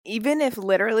Even if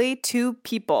literally two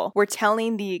people were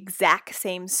telling the exact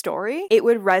same story, it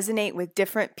would resonate with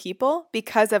different people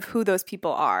because of who those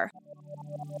people are.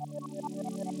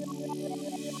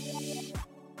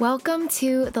 Welcome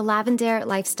to The Lavendaire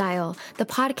Lifestyle, the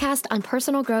podcast on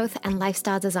personal growth and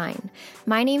lifestyle design.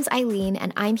 My name's Eileen,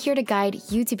 and I'm here to guide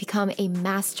you to become a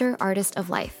master artist of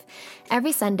life.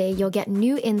 Every Sunday, you'll get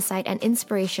new insight and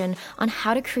inspiration on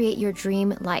how to create your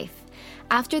dream life.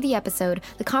 After the episode,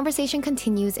 the conversation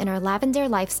continues in our Lavendaire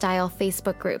Lifestyle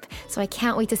Facebook group, so I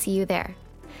can't wait to see you there.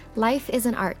 Life is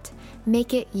an art.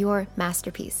 Make it your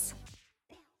masterpiece.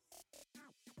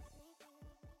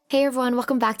 Hey everyone,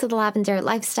 welcome back to The Lavendaire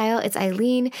Lifestyle. It's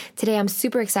Eileen. Today I'm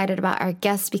super excited about our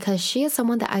guest because she is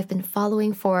someone that I've been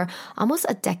following for almost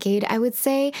a decade, I would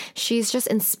say. She's just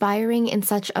inspiring in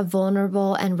such a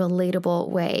vulnerable and relatable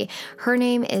way. Her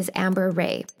name is Amber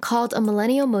Rae. Called a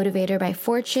millennial motivator by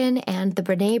Fortune and the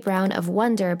Brené Brown of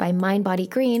Wonder by Mind Body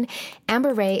Green,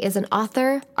 Amber Rae is an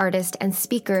author, artist, and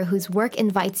speaker whose work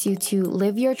invites you to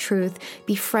live your truth,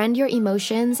 befriend your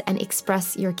emotions, and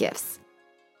express your gifts.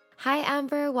 Hi,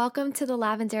 Amber. Welcome to The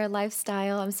Lavendaire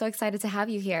Lifestyle. I'm so excited to have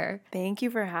you here. Thank you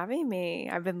for having me.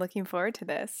 I've been looking forward to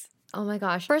this. Oh my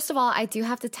gosh. First of all, I do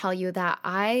have to tell you that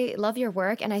I love your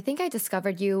work, and I think I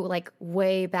discovered you like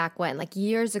way back when, like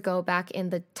years ago, back in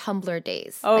the Tumblr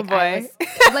days. Oh like boy.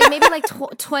 Maybe like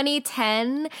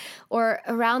 2010 or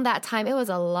around that time. It was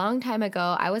a long time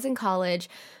ago. I was in college.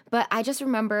 But I just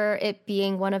remember it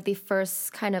being one of the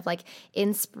first kind of like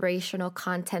inspirational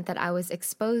content that I was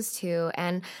exposed to.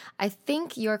 And I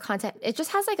think your content, it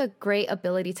just has like a great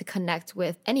ability to connect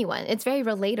with anyone. It's very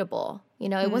relatable. You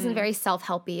know, it wasn't very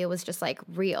self-helpy. It was just like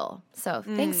real. So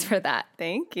thanks for that.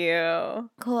 Thank you.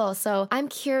 Cool. So I'm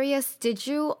curious, did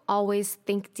you always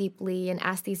think deeply and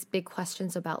ask these big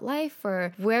questions about life,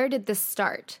 or where did this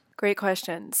start? Great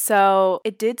question. So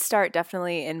it did start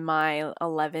definitely in my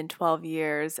 11, 12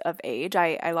 years of age.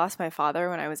 I lost my father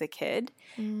when I was a kid,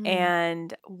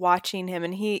 and watching him,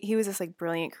 and he was this like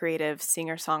brilliant creative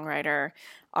singer-songwriter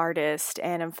artist,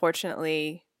 and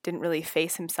unfortunately didn't really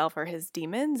face himself or his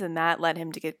demons, and that led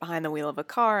him to get behind the wheel of a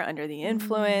car under the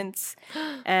influence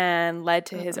and led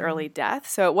to his early death.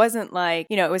 So it wasn't like,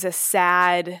 you know, it was a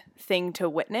sad thing to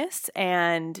witness,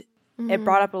 and it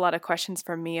brought up a lot of questions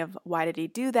for me of why did he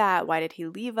do that? Why did he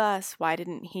leave us? Why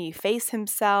didn't he face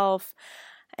himself?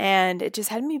 And it just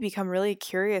had me become really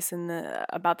curious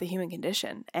about the human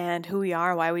condition and who we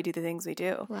are, why we do the things we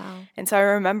do. Wow. And so I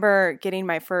remember getting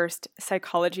my first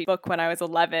psychology book when I was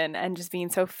 11 and just being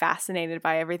so fascinated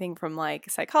by everything from like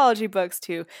psychology books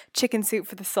to Chicken Soup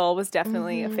for the Soul was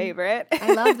definitely a favorite.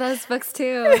 I love those books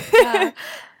too. Yeah.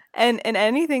 And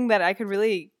anything that I could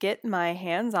really get my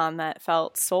hands on that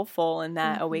felt soulful and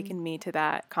that awakened me to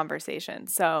that conversation.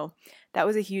 So that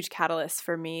was a huge catalyst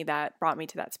for me that brought me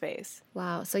to that space.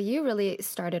 Wow. So you really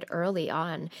started early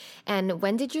on. And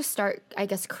when did you start, I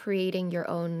guess, creating your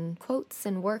own quotes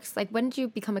and works? Like, when did you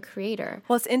become a creator?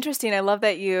 Well, it's interesting. I love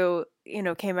that you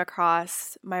came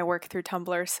across my work through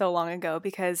Tumblr so long ago,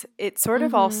 because it sort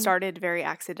of all started very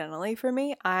accidentally for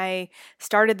me. I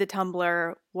started the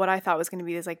Tumblr, what I thought was going to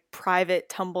be this like private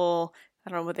tumble, I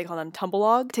don't know what they call them,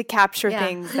 Tumblelog, to capture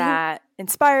things that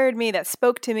inspired me, that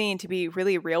spoke to me, and to be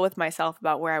really real with myself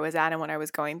about where I was at and what I was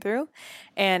going through.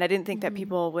 And I didn't think that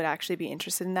people would actually be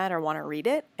interested in that or want to read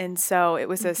it. And so it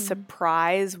was a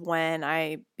surprise when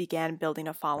I began building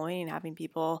a following and having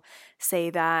people say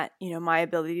that, you know, my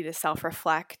ability to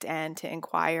self-reflect and to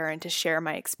inquire and to share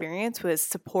my experience was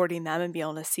supporting them and be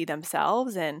able to see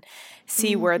themselves and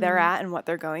see where they're at and what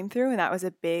they're going through. And that was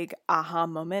a big aha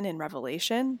moment and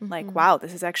revelation. Like, wow,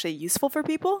 this is actually useful for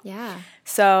people. Yeah.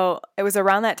 So it was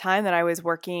around that time that I'd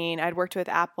worked with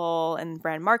Apple in the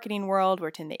brand marketing world,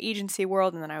 worked in the agency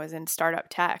world, and then I was in startup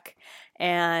tech.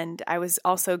 And I was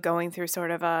also going through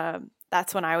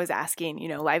that's when I was asking, you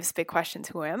know, life's big questions.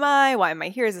 Who am I? Why am I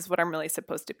here? Is this what I'm really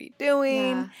supposed to be doing?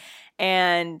 Yeah.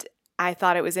 And I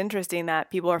thought it was interesting that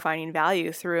people are finding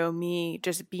value through me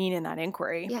just being in that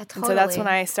inquiry. Yeah, totally. And so that's when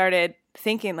I started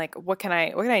thinking, like, what can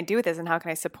I do with this, and how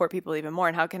can I support people even more,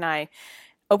 and how can I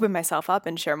open myself up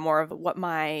and share more of what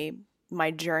my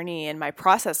journey and my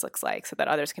process looks like so that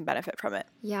others can benefit from it.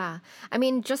 Yeah. I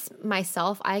mean, just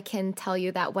myself, I can tell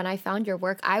you that when I found your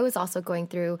work, I was also going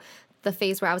through the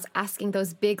phase where I was asking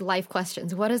those big life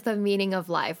questions. What is the meaning of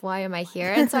life? Why am I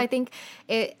here? And so I think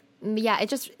it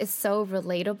just is so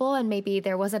relatable, and maybe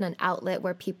there wasn't an outlet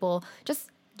where people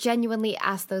just genuinely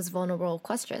ask those vulnerable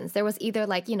questions. There was either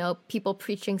like, you know, people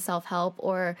preaching self-help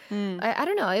or I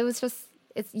don't know. It was just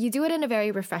You do it in a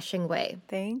very refreshing way.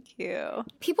 Thank you.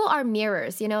 People are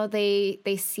mirrors,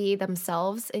 they see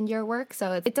themselves in your work.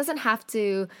 So it doesn't have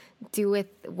to do with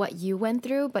what you went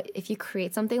through, but if you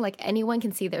create something, like anyone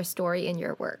can see their story in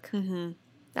your work. Mm-hmm.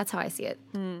 That's how I see it.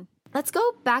 Mm. Let's go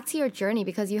back to your journey,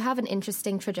 because you have an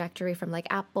interesting trajectory from like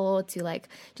Apple to like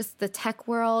just the tech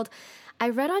world. I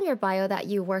read on your bio that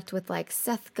you worked with like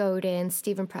Seth Godin,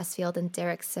 Steven Pressfield, and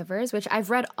Derek Sivers, which I've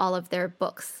read all of their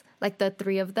books, like the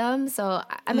 3 of them. So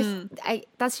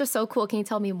that's just so cool. Can you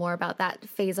tell me more about that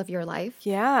phase of your life?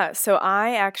 Yeah. So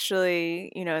I actually,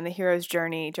 in the hero's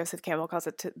journey, Joseph Campbell calls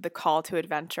it the call to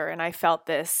adventure. And I felt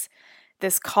this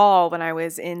call when I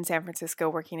was in San Francisco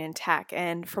working in tech.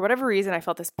 And for whatever reason, I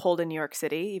felt this pull to New York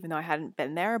City, even though I hadn't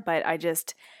been there, but I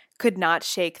just could not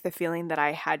shake the feeling that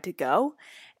I had to go.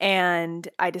 And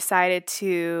I decided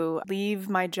to leave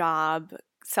my job,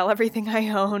 sell everything I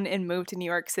own, and move to New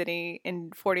York City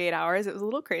in 48 hours. It was a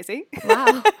little crazy.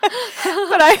 Wow.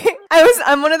 But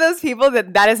I'm one of those people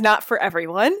that is not for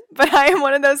everyone, but I am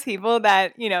one of those people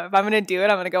that, if I'm going to do it,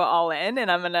 I'm going to go all in,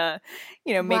 and I'm going to,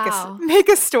 make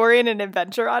a story and an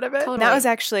adventure out of it. Totally. And that was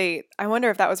actually, I wonder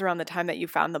if that was around the time that you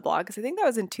found the blog, because I think that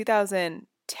was in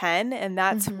 2010, and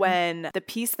that's when the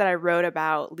piece that I wrote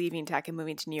about leaving tech and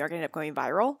moving to New York ended up going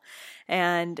viral.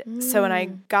 And so when I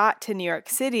got to New York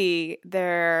City,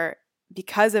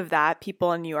 because of that,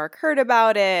 people in New York heard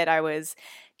about it. I was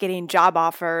getting job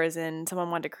offers, and someone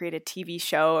wanted to create a TV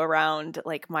show around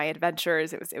like my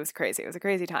adventures. It was crazy. It was a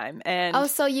crazy time. And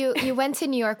so you went to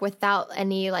New York without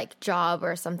any like job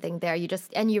or something there.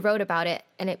 And you wrote about it,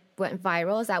 and it went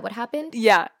viral. Is that what happened?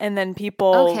 Yeah. And then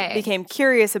people became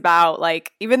curious about,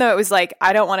 like, even though it was like,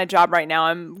 I don't want a job right now,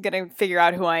 I'm going to figure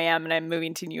out who I am, and I'm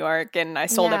moving to New York, and I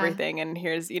sold everything, and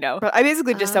here's, but I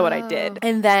basically just said what I did.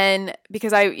 And then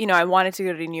because I wanted to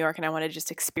go to New York, and I wanted to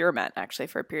just experiment actually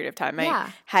for a period of time.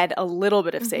 I had a little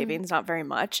bit of savings, not very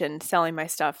much, and selling my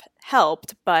stuff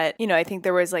helped. But, I think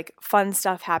there was like fun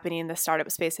stuff happening in the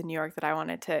startup space in New York that I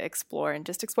wanted to explore, and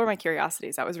just explore my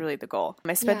curiosities. That was really the goal.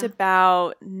 I spent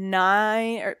about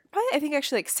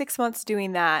 6 months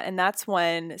doing that. And that's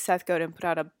when Seth Godin put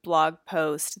out a blog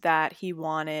post that he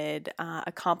wanted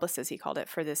accomplices, he called it,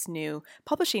 for this new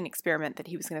publishing experiment that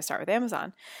he was going to start with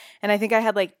Amazon. And I think I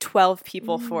had like 12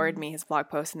 people forward me his blog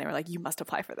post, and they were like, you must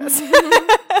apply for this.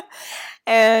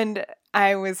 And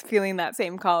I was feeling that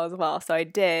same call as well. So I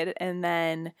did. And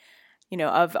then,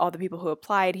 of all the people who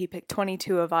applied, he picked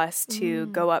 22 of us to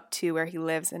go up to where he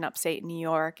lives in upstate New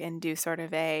York and do sort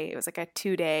of it was like a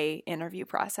 2-day interview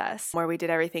process where we did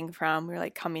everything from, we were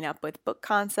like coming up with book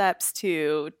concepts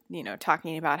to,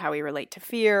 talking about how we relate to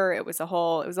fear. It was a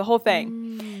whole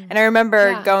thing. And I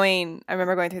remember going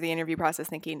through the interview process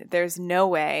thinking, there's no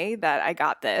way that I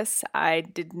got this. I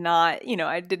did not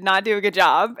do a good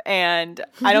job, and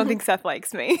I don't think Seth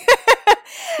likes me.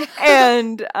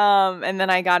 And then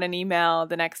I got an email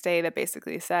the next day that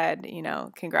basically said,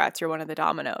 congrats, you're one of the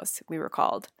dominoes, we were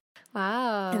called.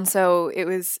 Wow. And so it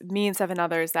was me and 7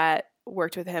 others that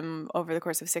worked with him over the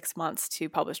course of 6 months to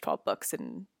publish 12 books,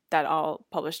 and that all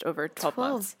published over 12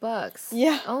 months. 12 books.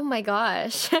 Yeah. Oh my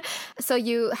gosh. So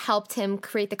you helped him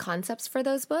create the concepts for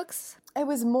those books? It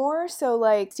was more so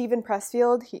like Steven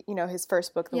Pressfield, his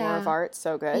first book, The War of Art,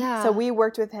 so good. Yeah. So we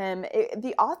worked with him.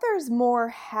 The authors more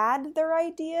had their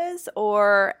ideas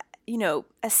or,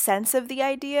 a sense of the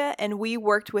idea, and we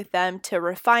worked with them to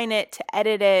refine it, to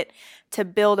edit it, to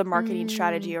build a marketing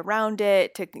strategy around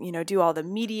it, to, do all the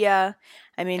media.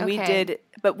 I mean, we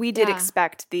did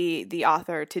expect the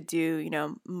author to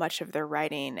do, much of their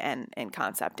writing and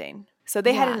concepting. So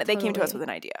they came to us with an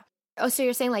idea. Oh, so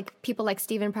you're saying like people like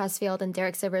Steven Pressfield and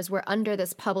Derek Sivers were under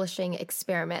this publishing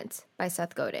experiment by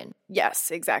Seth Godin?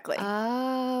 Yes, exactly.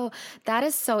 Oh, that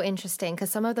is so interesting, because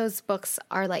some of those books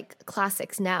are like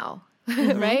classics now,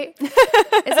 right?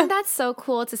 Isn't that so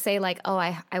cool to say like, oh,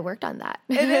 I worked on that?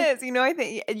 It is. I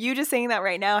think you just saying that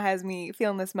right now has me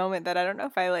feel in this moment that I don't know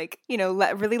if I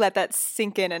really let that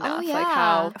sink in enough, like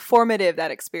how formative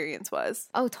that experience was.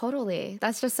 Oh, totally.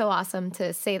 That's just so awesome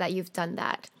to say that you've done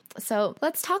that. So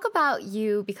let's talk about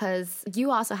you, because you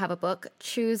also have a book,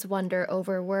 Choose Wonder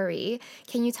Over Worry.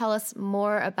 Can you tell us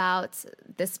more about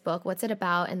this book? What's it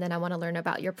about? And then I want to learn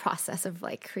about your process of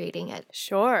like creating it.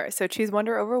 Sure. So Choose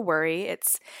Wonder Over Worry.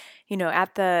 It's,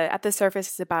 at the surface,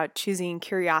 it's about choosing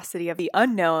curiosity of the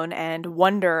unknown and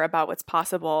wonder about what's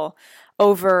possible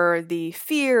over the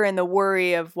fear and the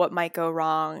worry of what might go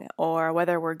wrong or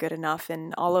whether we're good enough,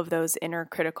 and all of those inner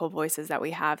critical voices that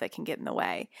we have that can get in the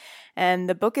way. And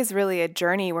the book is really a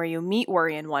journey where you meet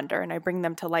worry and wonder, and I bring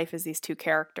them to life as these two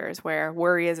characters where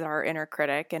worry is our inner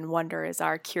critic and wonder is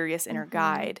our curious inner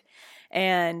guide.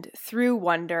 And through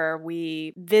wonder,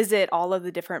 we visit all of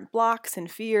the different blocks and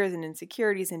fears and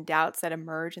insecurities and doubts that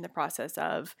emerge in the process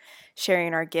of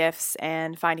sharing our gifts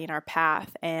and finding our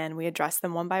path, and we address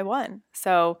them one by one.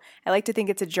 So I like to think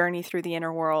it's a journey through the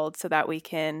inner world so that we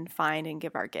can find and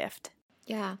give our gift.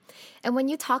 Yeah. And when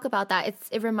you talk about that,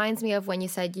 it reminds me of when you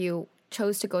said you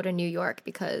chose to go to New York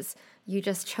because you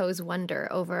just chose wonder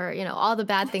over, all the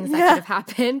bad things that could have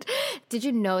happened. Did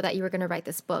you know that you were going to write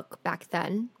this book back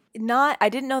then? I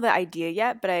didn't know the idea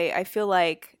yet, but I feel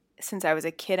like since I was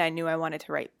a kid, I knew I wanted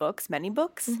to write books, many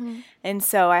books. And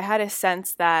so I had a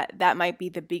sense that that might be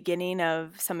the beginning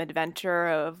of some adventure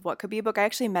of what could be a book. I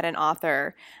actually met an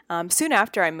author soon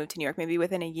after I moved to New York, maybe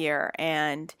within a year.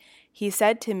 And he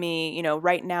said to me,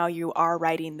 right now you are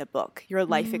writing the book. Your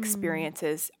life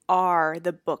experiences are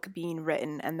the book being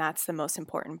written, and that's the most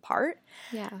important part.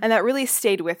 Yeah. And that really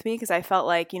stayed with me because I felt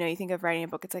like, you think of writing a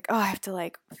book, it's like, oh, I have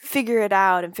to figure it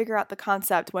out and figure out the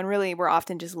concept, when really we're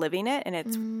often just living it, and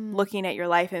it's looking at your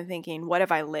life and thinking, what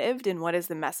have I lived and what is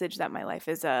the message that my life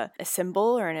is a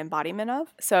symbol or an embodiment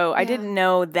of? So I didn't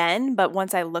know then, but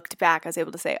once I looked back, I was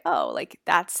able to say, oh,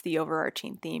 that's the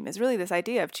overarching theme is really this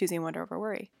idea of choosing wonder over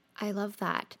worry. I love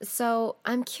that. So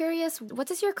I'm curious, what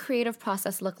does your creative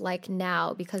process look like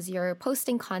now? Because you're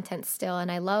posting content still,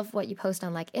 and I love what you post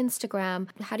on Instagram.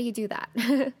 How do you do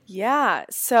that? Yeah.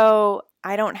 So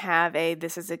I don't have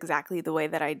this is exactly the way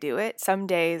that I do it. Some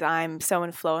days I'm so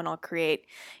in flow and I'll create,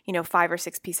 5 or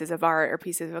 6 pieces of art or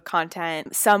pieces of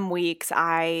content. Some weeks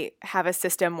I have a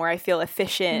system where I feel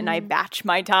efficient and I batch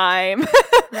my time.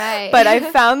 Right. But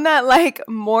I found that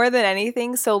more than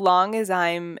anything, so long as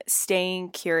I'm staying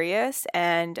curious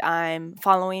and I'm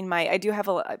following I do have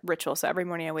a ritual. So every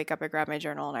morning I wake up, I grab my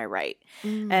journal and I write.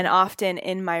 And often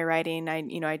in my writing,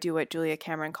 I do what Julia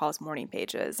Cameron calls morning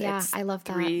pages. Yeah, I love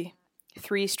that.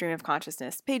 3 stream of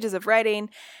consciousness pages of writing,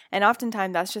 and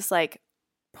oftentimes that's just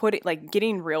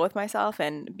getting real with myself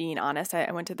and being honest.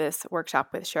 I went to this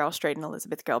workshop with Cheryl Strayed and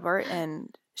Elizabeth Gilbert,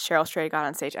 and Cheryl Strayed got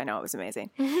on stage. I know, it was amazing.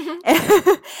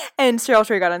 And Cheryl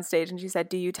Strayed got on stage and she said,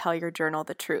 "Do you tell your journal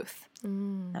the truth?"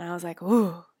 And I was like,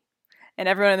 ooh. And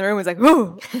everyone in the room was like,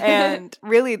 ooh. And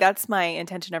really, that's my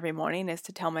intention every morning, is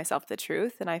to tell myself the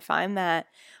truth. And I find that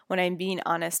when I'm being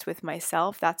honest with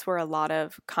myself, that's where a lot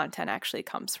of content actually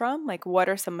comes from. What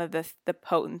are some of the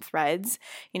potent threads?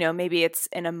 Maybe it's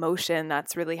an emotion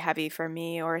that's really heavy for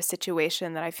me, or a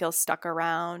situation that I feel stuck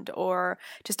around, or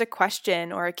just a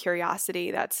question or a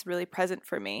curiosity that's really present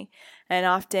for me. And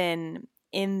often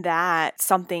in that,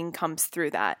 something comes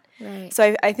through that. Right.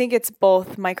 So I think it's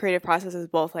both, my creative process is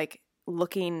both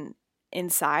looking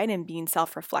inside and being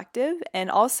self-reflective, and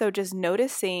also just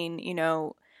noticing,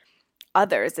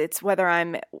 others. It's whether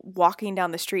I'm walking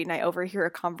down the street and I overhear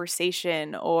a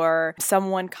conversation, or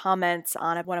someone comments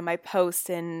on one of my posts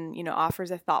and,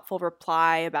 offers a thoughtful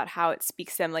reply about how it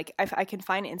speaks to them. I can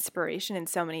find inspiration in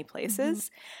so many places.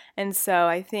 And so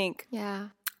I think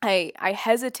I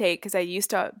hesitate because I used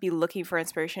to be looking for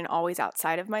inspiration always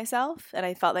outside of myself, and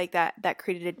I felt like that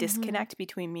created a disconnect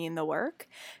between me and the work,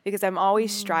 because I'm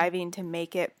always striving to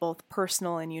make it both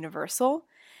personal and universal.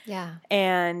 Yeah.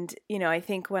 And, I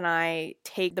think when I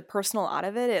take the personal out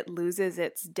of it, it loses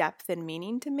its depth and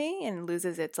meaning to me, and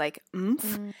loses its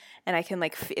oomph, and I can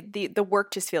the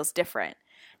work just feels different.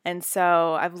 And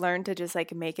so I've learned to just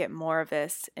make it more of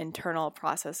this internal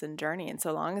process and journey. And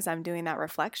so long as I'm doing that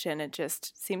reflection, it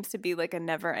just seems to be a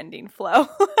never ending flow.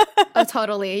 Oh,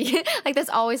 totally. There's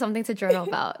always something to journal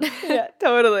about. Yeah,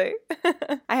 totally.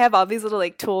 I have all these little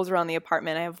tools around the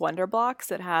apartment. I have wonder blocks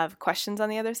that have questions on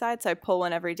the other side. So I pull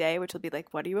one every day, which will be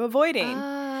what are you avoiding?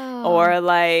 Oh. Or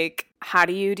how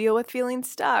do you deal with feeling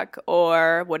stuck?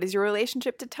 Or what is your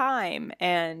relationship to time?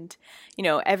 And,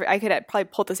 I could probably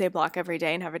pull the same block every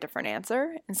day and have a different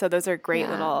answer. And so those are great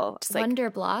little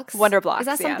wonder blocks. Wonder blocks. Is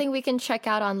that something we can check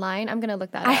out online? I'm going to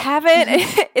look that up. I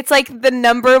haven't. It's the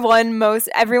number one most,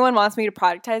 everyone wants me to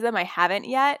productize them. I haven't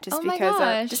yet, just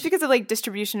because of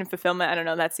distribution and fulfillment. I don't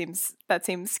know. That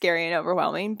seems scary and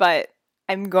overwhelming, but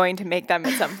I'm going to make them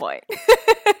at some point.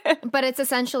 But it's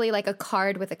essentially a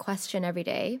card with a question every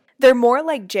day. They're more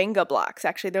like Jenga blocks,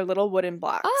 actually. They're little wooden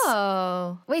blocks.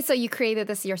 Oh. Wait, so you created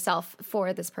this yourself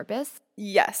for this purpose?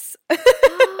 Yes.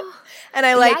 And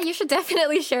I like, yeah, you should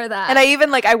definitely share that. And I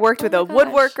even I worked with a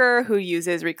woodworker who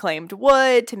uses reclaimed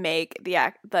wood to make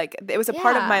it was a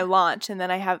part of my launch. And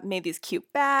then I have made these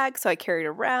cute bags, so I carried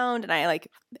around, and I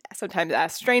sometimes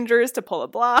ask strangers to pull a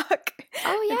block.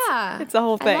 Oh yeah, it's a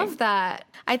whole thing. I love that.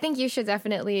 I think you should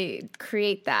definitely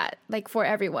create that for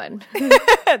everyone.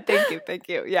 Thank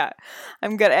you. Yeah,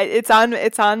 I'm good. It's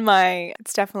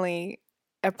definitely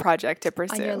a project to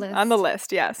pursue. On your list. On the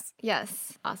list, yes.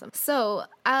 Yes, awesome. So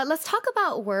let's talk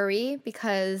about worry,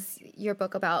 because your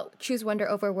book about choose wonder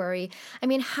over worry. I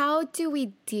mean, how do we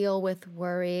deal with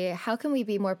worry? How can we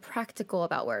be more practical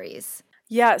about worries?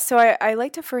 Yeah, so I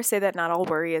like to first say that not all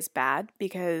worry is bad,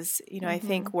 because, I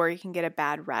think worry can get a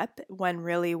bad rep when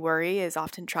really worry is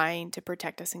often trying to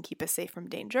protect us and keep us safe from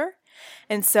danger.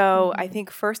 And so I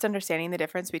think first understanding the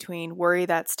difference between worry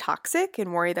that's toxic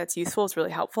and worry that's useful is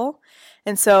really helpful.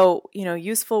 And so,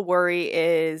 useful worry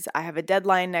is I have a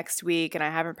deadline next week and I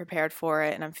haven't prepared for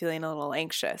it and I'm feeling a little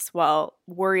anxious. Well,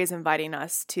 worry is inviting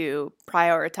us to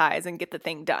prioritize and get the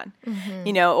thing done.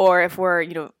 Or if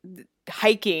we're,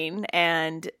 hiking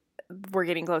and we're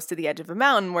getting close to the edge of a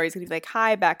mountain, where he's going to be like,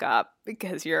 hi, back up,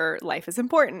 because your life is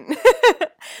important.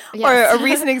 Yes. Or a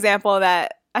recent example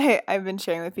that I've been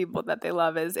sharing with people that they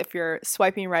love is if you're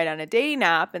swiping right on a dating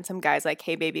app and some guy's like,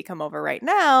 hey, baby, come over right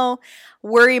now,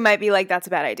 worry might be like, that's a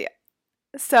bad idea.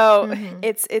 So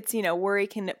it's worry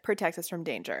can protect us from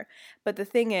danger. But the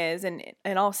thing is, and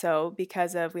also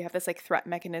because of we have this threat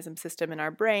mechanism system in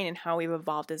our brain and how we've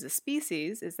evolved as a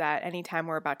species, is that anytime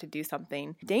we're about to do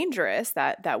something dangerous,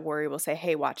 that worry will say,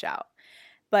 hey, watch out.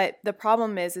 But the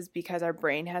problem is because our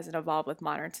brain hasn't evolved with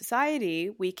modern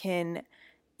society, we can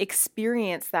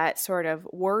experience that sort of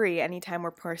worry anytime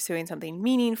we're pursuing something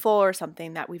meaningful or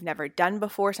something that we've never done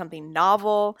before, something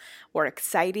novel or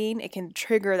exciting. It can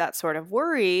trigger that sort of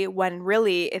worry when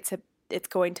really it's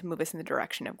going to move us in the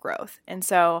direction of growth. And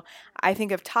so I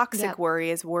think of toxic worry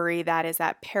as worry that is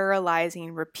that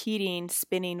paralyzing, repeating,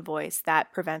 spinning voice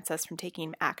that prevents us from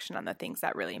taking action on the things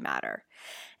that really matter.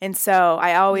 And so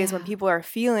I always, when people are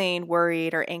feeling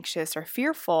worried or anxious or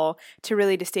fearful, to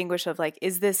really distinguish of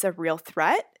is this a real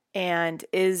threat? And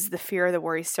is the fear or the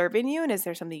worry serving you? And is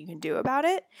there something you can do about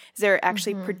it? Is there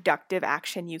actually productive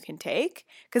action you can take?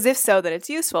 Because if so, then it's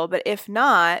useful. But if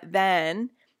not, then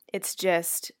it's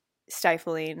just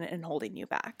stifling and holding you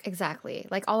back. Exactly.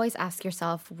 Always ask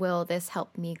yourself, will this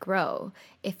help me grow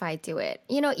if I do it?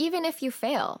 Even if you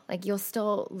fail, you'll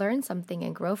still learn something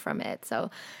and grow from it.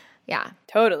 So yeah.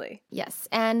 Totally. Yes.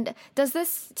 And does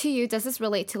this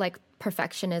relate to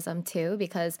perfectionism too?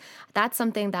 Because that's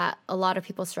something that a lot of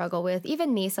people struggle with.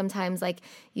 Even me sometimes,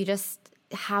 you just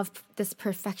have this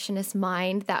perfectionist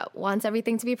mind that wants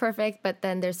everything to be perfect, but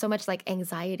then there's so much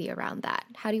anxiety around that.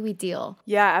 How do we deal?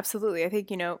 Yeah, absolutely. I think,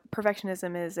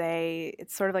 perfectionism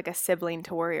it's sort of like a sibling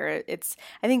to worry. Or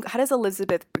I think, how does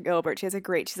Elizabeth Gilbert, she's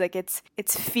like, it's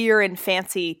fear in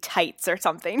fancy tights or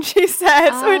something, she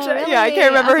says, which really? I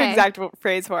can't remember her exact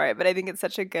phrase for it, but I think it's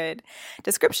such a good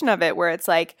description of it, where it's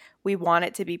we want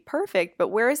it to be perfect, but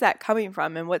where is that coming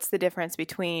from? And what's the difference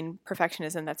between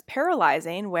perfectionism that's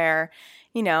paralyzing, where,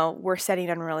 we're setting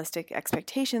unrealistic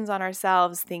expectations on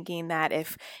ourselves, thinking that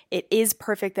if it is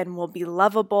perfect, then we'll be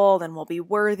lovable, then we'll be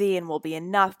worthy, and we'll be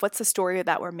enough. What's the story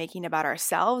that we're making about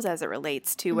ourselves as it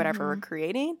relates to whatever we're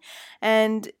creating?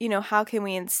 And, how can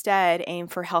we instead aim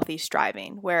for healthy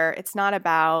striving, where it's not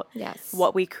about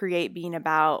what we create being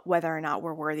about whether or not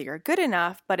we're worthy or good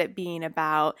enough, but it being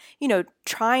about,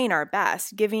 trying our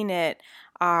best, giving it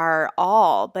our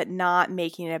all, but not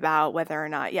making it about whether or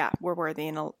not, we're worthy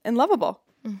and lovable.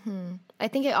 I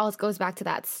think it always goes back to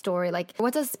that story.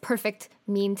 What does perfect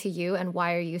mean to you and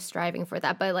why are you striving for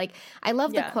that? But I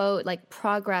love the quote,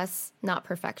 progress, not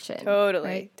perfection. Totally,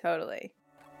 right? Totally.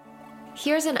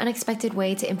 Here's an unexpected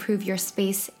way to improve your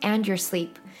space and your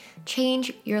sleep.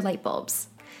 Change your light bulbs.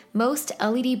 Most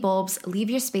LED bulbs leave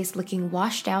your space looking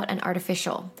washed out and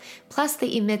artificial. Plus,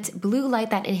 they emit blue light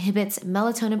that inhibits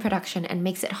melatonin production and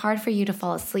makes it hard for you to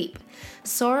fall asleep.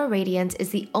 Sora Radiant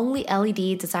is the only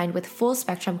LED designed with full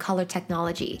spectrum color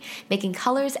technology, making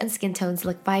colors and skin tones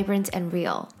look vibrant and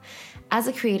real. As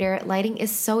a creator, lighting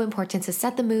is so important to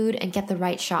set the mood and get the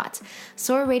right shot.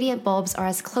 Sora Radiant bulbs are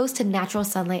as close to natural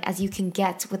sunlight as you can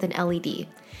get with an LED.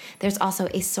 There's also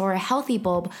a Sora Healthy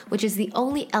bulb, which is the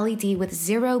only LED with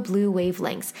 0 blue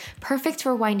wavelengths, perfect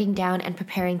for winding down and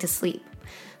preparing to sleep.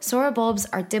 Sora bulbs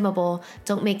are dimmable,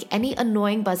 don't make any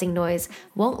annoying buzzing noise,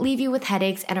 won't leave you with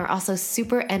headaches, and are also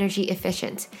super energy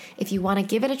efficient. If you want to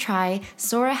give it a try,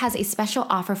 Sora has a special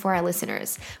offer for our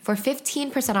listeners. For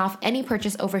 15% off any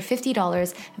purchase over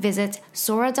 $50, visit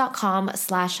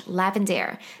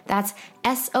sora.com/lavender. That's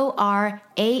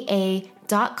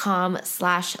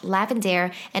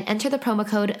SORAA.com/lavender and enter the promo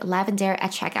code lavender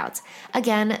at checkout.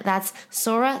 Again, that's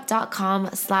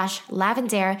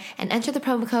sora.com/lavender and enter the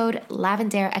promo code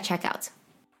lavender at checkout.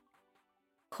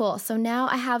 Cool. So now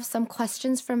I have some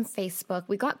questions from Facebook.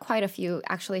 We got quite a few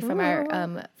actually from our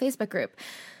Facebook group.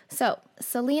 So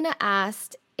Selena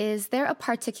asked, is there a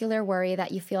particular worry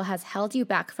that you feel has held you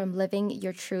back from living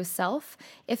your true self?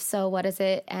 If so, what is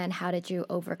it and how did you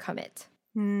overcome it?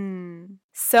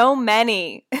 So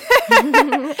many.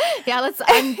 Yeah, let's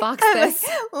unbox this.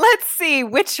 Let's see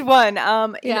which one.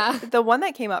 The one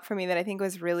that came up for me that I think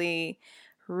was really,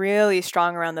 really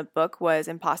strong around the book was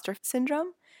imposter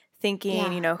syndrome.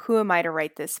 Thinking, who am I to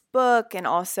write this book? And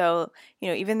also,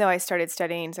 even though I started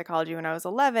studying psychology when I was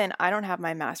 11, I don't have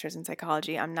my master's in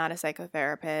psychology. I'm not a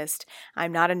psychotherapist.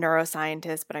 I'm not a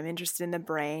neuroscientist, but I'm interested in the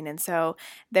brain. And so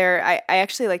I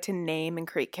actually like to name and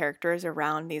create characters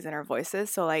around these inner voices.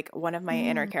 So like one of my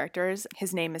inner characters,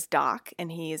 his name is Doc,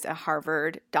 and he's a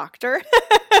Harvard doctor.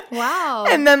 Wow.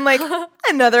 And then like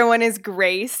another one is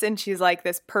Grace, and she's like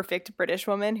this perfect British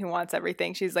woman who wants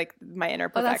everything. She's like my inner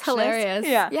perfectionist. Oh, that's hilarious.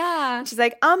 Yeah. She's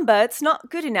like, Amber, it's not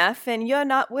good enough and you're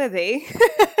not worthy.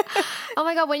 Oh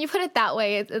my God, when you put it that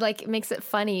way, it like makes it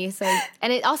funny. So,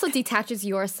 and it also detaches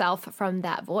yourself from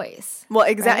that voice. Well,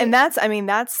 exactly. Right? And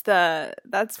that's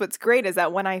what's great is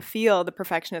that when I feel the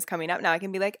perfectionist coming up now, I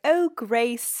can be like, oh,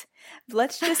 Grace,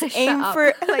 let's just aim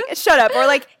for shut up. Or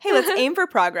like, hey, let's aim for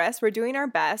progress. We're doing our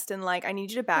best. And like, I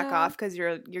need you to back off because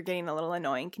you're getting a little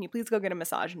annoying. Can you please go get a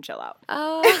massage and chill out?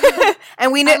 Oh,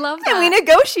 and we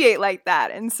negotiate like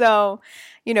that. And so,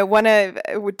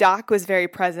 Doc was very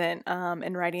present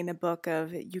in writing the book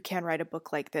of you can't write a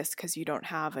book like this because you don't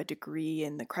have a degree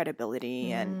and the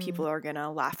credibility and people are going to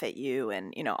laugh at you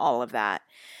and, all of that.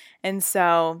 And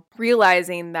so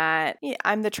realizing that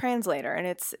I'm the translator and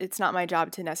it's not my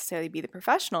job to necessarily be the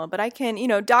professional, but I can,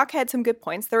 Doc had some good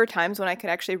points. There were times when I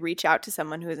could actually reach out to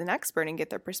someone who is an expert and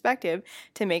get their perspective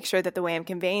to make sure that the way I'm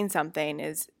conveying something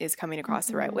is coming across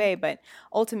the right way. But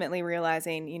ultimately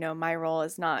realizing, my role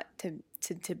is not to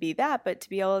be that, but to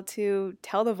be able to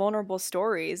tell the vulnerable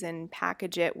stories and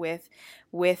package it with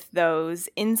those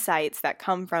insights that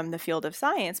come from the field of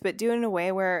science, but do it in a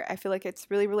way where I feel like it's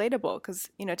really relatable.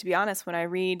 Because, to be honest, when I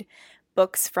read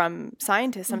books from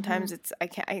scientists, sometimes I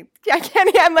can't read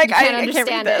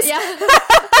this. Yeah.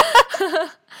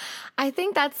 I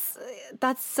think that's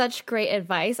such great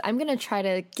advice. I'm going to try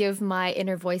to give my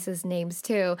inner voices names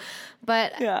too.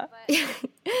 But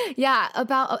yeah,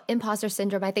 about imposter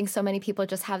syndrome, I think so many people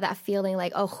just have that feeling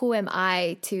like, oh, who am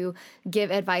I to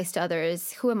give advice to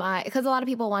others? Who am I? Because a lot of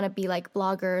people want to be like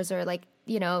bloggers or like,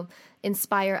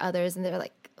 inspire others. And they're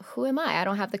like, who am I? I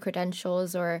don't have the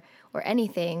credentials or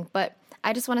anything. But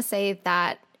I just want to say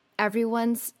that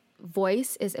everyone's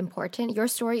voice is important. Your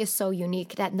story is so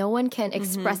unique that no one can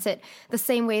express it the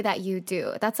same way that you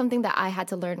do. That's something that I had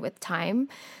to learn with time,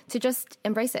 to just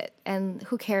embrace it. And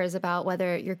who cares about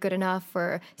whether you're good enough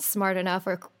or smart enough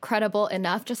or credible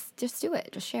enough? Just do it.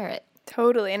 Just share it.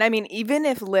 Totally. And I mean, even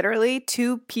if literally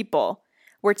two people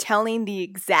were telling the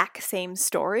exact same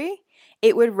story,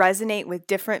 it would resonate with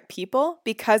different people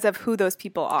because of who those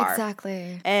people are.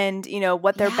 Exactly. And,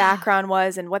 what their background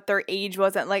was and what their age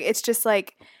was. And like, it's just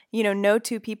like, no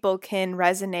two people can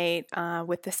resonate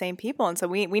with the same people. And so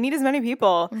we need as many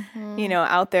people,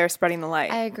 out there spreading the light.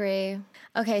 I agree.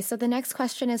 Okay, so the next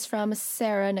question is from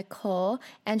Sarah Nicole,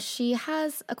 and she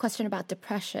has a question about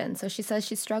depression. So she says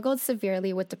she struggled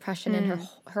severely with depression in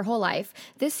her whole life.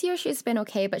 This year she's been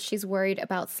okay, but she's worried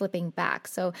about slipping back.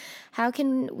 So how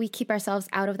can we keep ourselves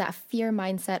out of that fear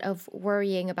mindset of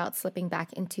worrying about slipping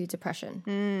back into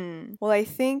depression? Well, I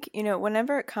think,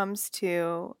 whenever it comes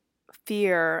to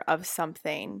fear of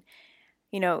something,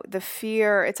 the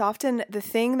fear, it's often the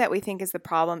thing that we think is the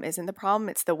problem isn't the problem.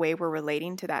 It's the way we're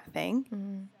relating to that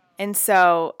thing. And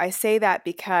so I say that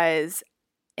because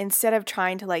instead of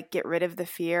trying to like get rid of the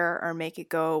fear or make it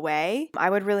go away, I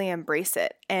would really embrace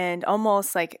it. And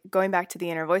almost like going back to the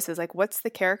inner voices, like what's the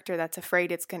character that's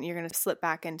afraid you're going to slip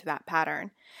back into that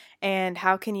pattern? And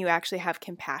how can you actually have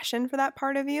compassion for that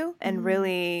part of you and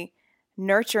really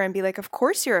nurture and be like, of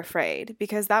course you're afraid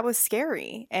because that was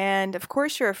scary. And of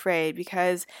course you're afraid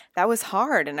because that was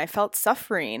hard and I felt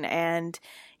suffering and,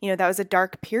 that was a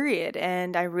dark period.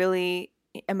 And I really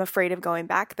am afraid of going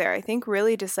back there. I think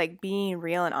really just like being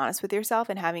real and honest with yourself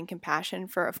and having compassion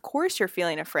for, of course, you're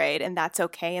feeling afraid and that's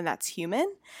okay and that's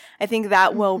human. I think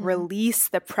that will release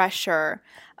the pressure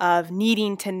of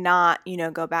needing to not,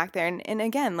 go back there. And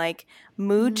again, like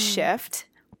mood shift,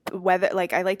 whether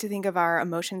like I like to think of our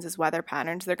emotions as weather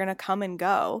patterns, they're going to come and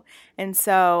go. And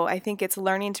so I think it's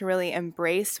learning to really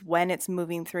embrace when it's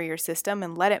moving through your system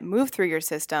and let it move through your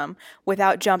system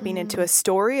without jumping into a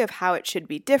story of how it should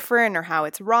be different or how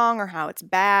it's wrong or how it's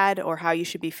bad or how you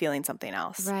should be feeling something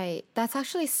else. Right. That's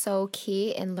actually so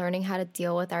key in learning how to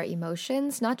deal with our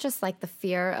emotions, not just like the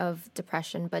fear of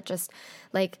depression, but just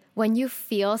like when you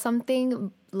feel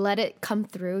something, let it come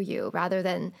through you rather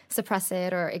than suppress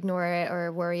it or ignore it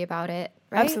or worry about it.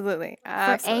 Right? Absolutely.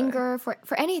 For anger, for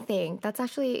anything. That's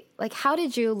actually like, how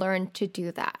did you learn to do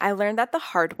that? I learned that the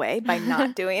hard way by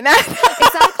not doing that.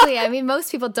 Exactly. I mean, most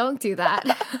people don't do that.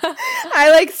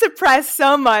 I like suppressed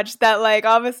so much that like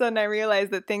all of a sudden I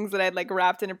realized that things that I'd like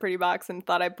wrapped in a pretty box and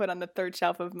thought I put on the third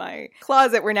shelf of my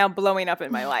closet were now blowing up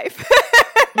in my life.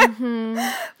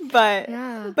 But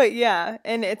yeah.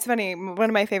 And it's funny. One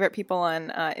of my favorite people on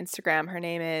Instagram, her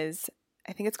name is,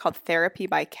 I think it's called Therapy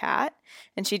by Kat.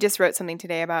 And she just wrote something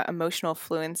today about emotional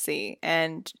fluency.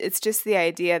 And it's just the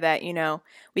idea that,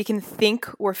 we can think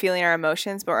we're feeling our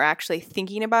emotions, but we're actually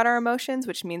thinking about our emotions,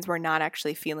 which means we're not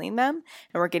actually feeling them.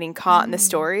 And we're getting caught in the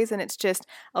stories. And it's just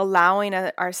allowing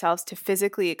ourselves to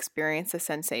physically experience the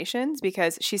sensations,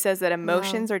 because she says that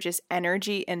emotions are just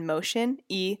energy in motion,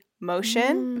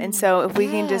 motion. And so if we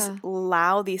can just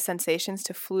allow these sensations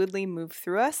to fluidly move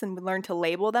through us and learn to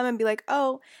label them and be like,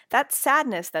 oh, that's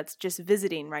sadness that's just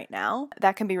visiting right now,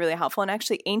 that can be really helpful. And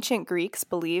actually ancient Greeks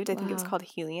believed, I think it was called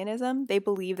Hellenism, they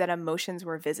believed that emotions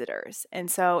were visitors.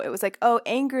 And so it was like, oh,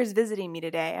 anger is visiting me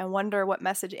today. I wonder what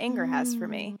message anger has for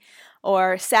me.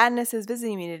 Or sadness is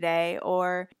visiting me today,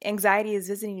 or anxiety is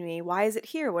visiting me. Why is it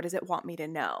here? What does it want me to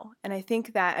know? And I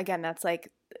think that, again, that's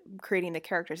like creating the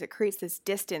characters. It creates this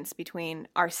distance between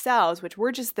ourselves, which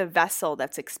we're just the vessel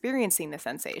that's experiencing the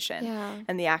sensation,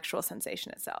 and the actual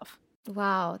sensation itself.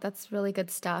 Wow, that's really good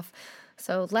stuff.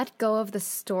 So let go of the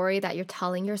story that you're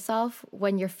telling yourself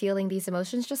when you're feeling these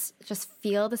emotions. Just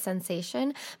feel the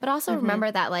sensation, but also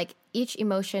remember that like each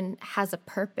emotion has a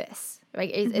purpose,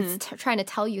 right? It's trying to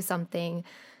tell you something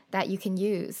that you can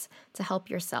use to help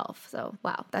yourself. So,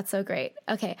 wow, that's so great.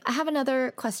 Okay, I have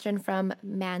another question from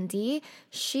Mandy.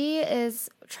 She is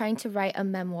trying to write a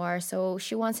memoir, so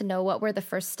she wants to know what were the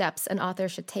first steps an author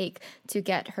should take to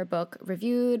get her book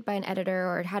reviewed by an editor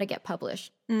or how to get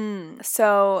published.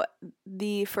 So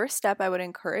the first step I would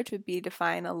encourage would be to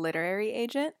find a literary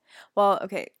agent. Well,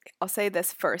 okay, I'll say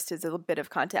this first as a little bit of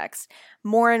context.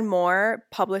 More and more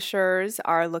publishers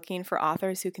are looking for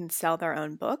authors who can sell their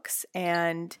own books,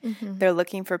 and they're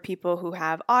looking for people who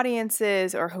have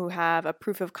audiences or who have a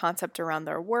proof of concept around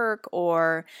their work,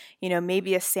 or,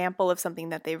 maybe a sample of something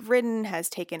that they've written has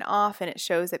taken off and it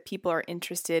shows that people are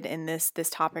interested in this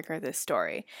topic or this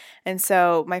story. And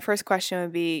so my first question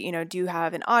would be, do you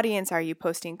have an audience? Are you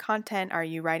posting content? Are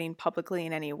you writing publicly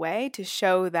in any way to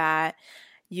show that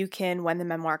you can, when the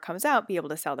memoir comes out, be able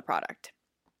to sell the product?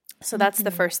 So that's the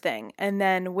first thing. And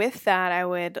then with that, I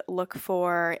would look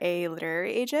for a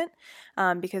literary agent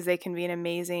because they can be an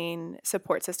amazing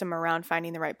support system around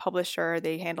finding the right publisher.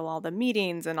 They handle all the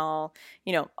meetings and all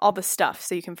the stuff,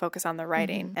 so you can focus on the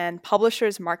writing. And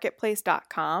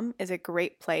publishersmarketplace.com is a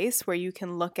great place where you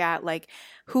can look at like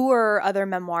who are other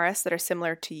memoirists that are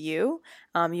similar to you.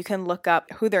 You can look up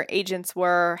who their agents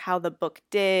were, how the book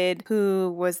did,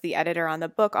 who was the editor on the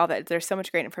book, all that. There's so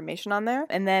much great information on there.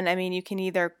 And then, you can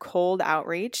either cold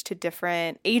outreach to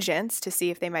different agents to see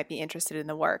if they might be interested in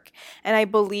the work. And I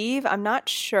believe, I'm not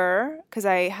sure because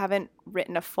I haven't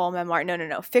written a full memoir.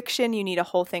 No. Fiction, you need a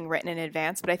whole thing written in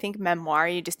advance. But I think memoir,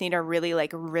 you just need a really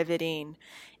like riveting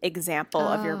example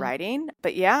of your writing.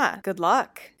 But yeah, good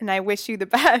luck. And I wish you the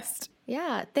best.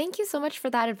 Yeah, thank you so much for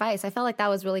that advice. I felt like that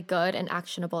was really good and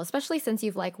actionable, especially since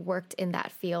you've like worked in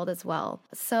that field as well.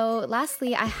 So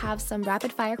lastly, I have some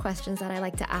rapid fire questions that I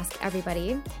like to ask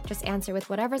everybody. Just answer with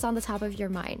whatever's on the top of your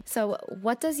mind. So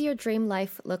what does your dream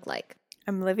life look like?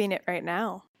 I'm living it right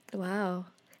now. Wow.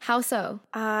 How so?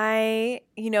 I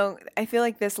feel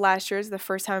like this last year is the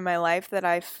first time in my life that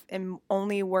I am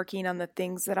only working on the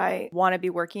things that I want to be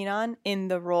working on in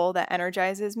the role that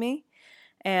energizes me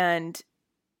and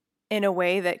in a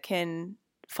way that can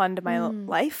fund my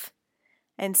life.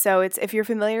 And so if you're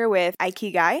familiar with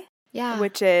Ikigai,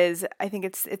 which is, I think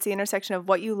it's the intersection of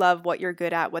what you love, what you're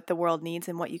good at, what the world needs,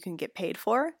 and what you can get paid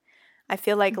for. I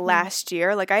feel like last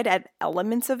year, like I'd had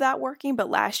elements of that working, but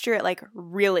last year it like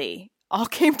really all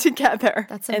came together.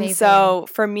 That's amazing. And so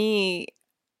for me,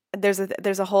 there's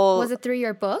a whole. Was it through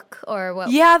your book or what?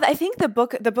 Yeah, I think the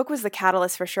book was the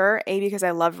catalyst for sure. Because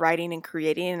I love writing and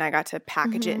creating, and I got to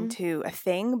package it into a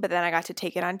thing. But then I got to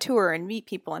take it on tour and meet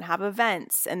people and have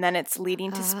events, and then it's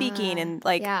leading to speaking and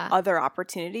other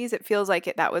opportunities. It feels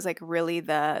like that was like really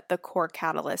the core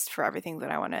catalyst for everything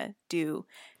that I want to do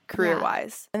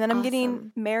career-wise. And then I'm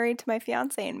getting married to my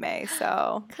fiance in May,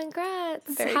 so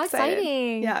congrats. How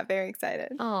exciting. Yeah, very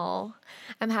excited. Oh,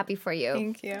 I'm happy for you.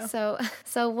 Thank you.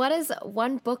 So what is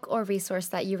one book or resource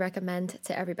that you recommend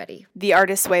to everybody? The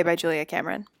Artist's Way by Julia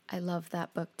Cameron. I love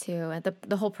that book too, and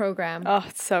the whole program. Oh,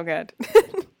 it's so good.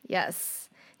 Yes.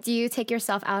 Do you take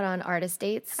yourself out on artist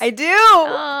dates? I do.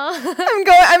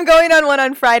 I'm going on one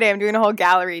on Friday. I'm doing a whole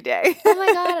gallery day. Oh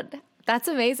my God. That's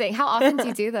amazing. How often do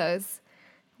you do those?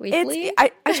 Weekly?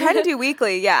 I try to do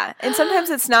weekly, yeah. And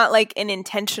sometimes it's not like an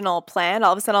intentional plan.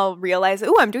 All of a sudden I'll realize,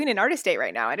 I'm doing an artist date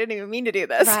right now. I didn't even mean to do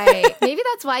this. Right. Maybe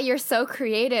that's why you're so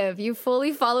creative. You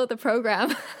fully follow the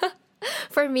program.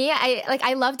 For me,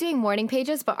 I love doing morning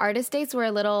pages, but artist dates were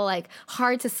a little like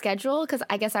hard to schedule because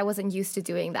I guess I wasn't used to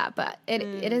doing that. But it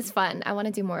is fun. I want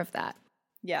to do more of that.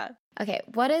 Yeah. Okay,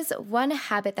 what is one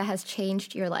habit that has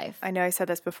changed your life? I know I said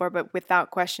this before, but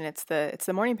without question, it's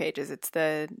the morning pages. It's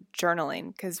the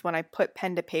journaling, because when I put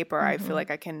pen to paper, I feel like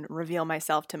I can reveal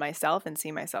myself to myself and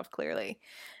see myself clearly.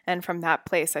 And from that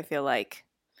place, I feel like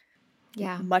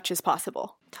much is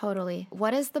possible. Totally.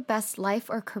 What is the best life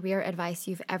or career advice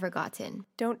you've ever gotten?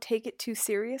 Don't take it too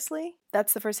seriously.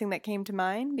 That's the first thing that came to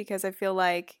mind, because I feel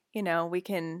like,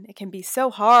 it can be so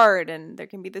hard, and there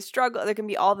can be the struggle, there can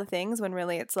be all the things, when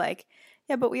really it's like,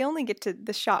 yeah, but we only get to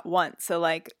the shot once. So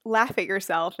like laugh at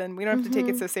yourself, and we don't have to take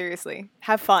it so seriously.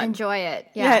 Have fun. Enjoy it.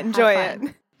 Yeah, enjoy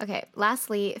it. Okay,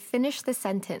 lastly, finish the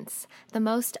sentence. The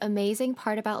most amazing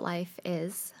part about life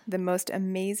is... The most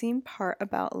amazing part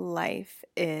about life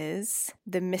is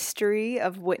the mystery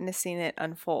of witnessing it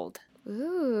unfold.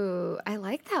 Ooh, I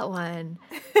like that one.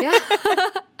 Yeah.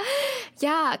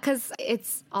 Yeah, because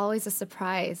it's always a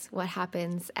surprise what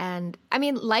happens. And I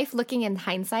mean, life looking in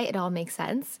hindsight, it all makes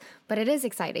sense. But it is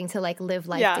exciting to like live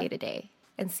life day to day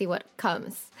and see what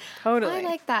comes. Totally. I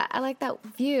like that. I like that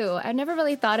view. I never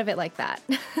really thought of it like that.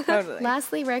 Totally.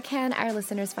 Lastly, where can our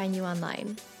listeners find you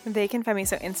online? They can find me.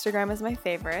 So Instagram is my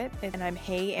favorite. And I'm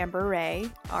Hey Amber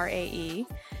Rae, R-A-E.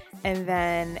 And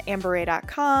then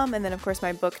amberrae.com. And then, of course,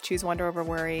 my book, Choose Wonder Over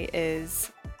Worry,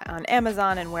 is on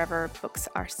Amazon and wherever books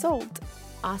are sold.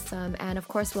 Awesome. And of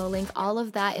course, we'll link all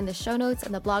of that in the show notes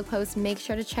and the blog post. Make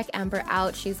sure to check Amber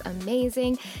out. She's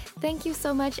amazing. Thank you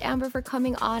so much, Amber, for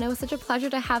coming on. It was such a pleasure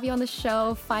to have you on the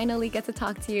show. Finally get to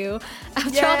talk to you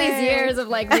after all these years of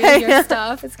like reading your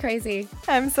stuff. It's crazy.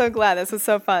 I'm so glad. This was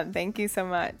so fun. Thank you so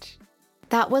much.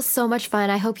 That was so much fun.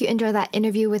 I hope you enjoyed that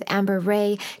interview with Amber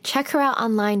Rae. Check her out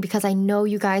online because I know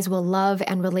you guys will love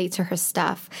and relate to her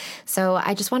stuff. So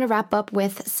I just want to wrap up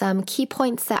with some key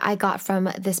points that I got from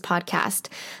this podcast.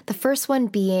 The first one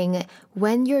being,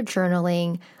 when you're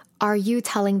journaling, are you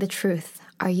telling the truth?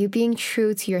 Are you being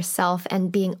true to yourself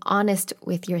and being honest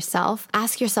with yourself?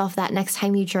 Ask yourself that next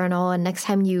time you journal and next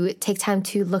time you take time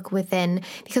to look within,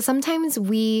 because sometimes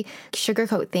we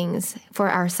sugarcoat things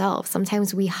for ourselves.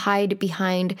 Sometimes we hide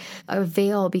behind a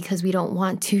veil because we don't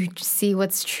want to see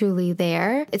what's truly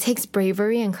there. It takes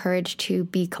bravery and courage to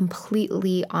be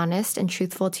completely honest and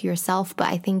truthful to yourself, but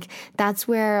I think that's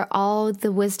where all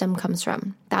the wisdom comes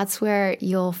from. That's where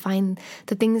you'll find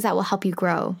the things that will help you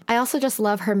grow. I also just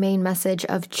love her main message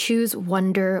of choose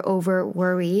wonder over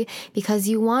worry, because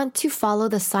you want to follow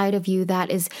the side of you that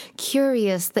is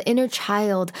curious, the inner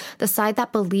child, the side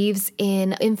that believes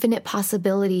in infinite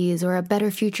possibilities or a better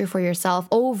future for yourself,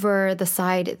 over the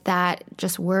side that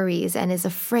just worries and is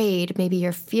afraid. Maybe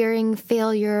you're fearing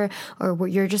failure, or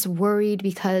you're just worried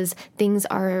because things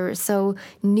are so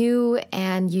new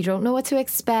and you don't know what to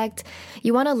expect.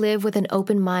 You want to live with an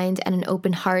open mind and an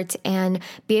open heart and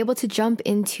be able to jump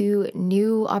into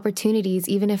new opportunities,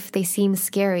 even if they seem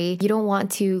scary. You don't want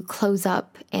to close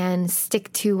up and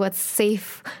stick to what's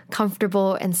safe,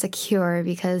 comfortable, and secure,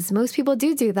 because most people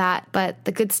do that, but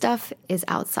the good stuff is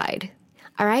outside.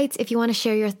 All right, if you want to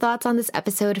share your thoughts on this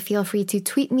episode, feel free to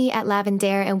tweet me at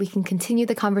Lavendare and we can continue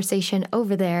the conversation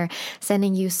over there.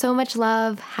 Sending you so much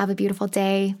love. Have a beautiful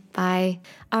day. Bye.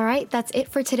 All right, that's it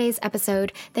for today's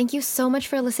episode. Thank you so much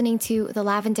for listening to The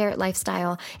Lavendare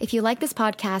Lifestyle. If you like this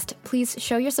podcast, please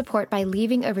show your support by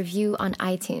leaving a review on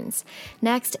iTunes.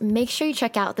 Next, make sure you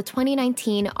check out the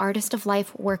 2019 Artist of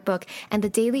Life workbook and the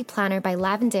daily planner by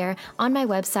Lavendare on my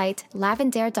website,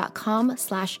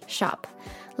 lavendare.com/shop.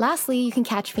 Lastly, you can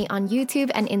catch me on YouTube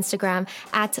and Instagram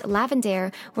at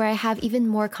Lavendare, where I have even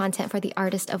more content for the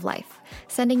Artist of Life.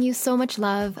 Sending you so much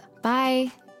love.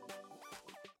 Bye.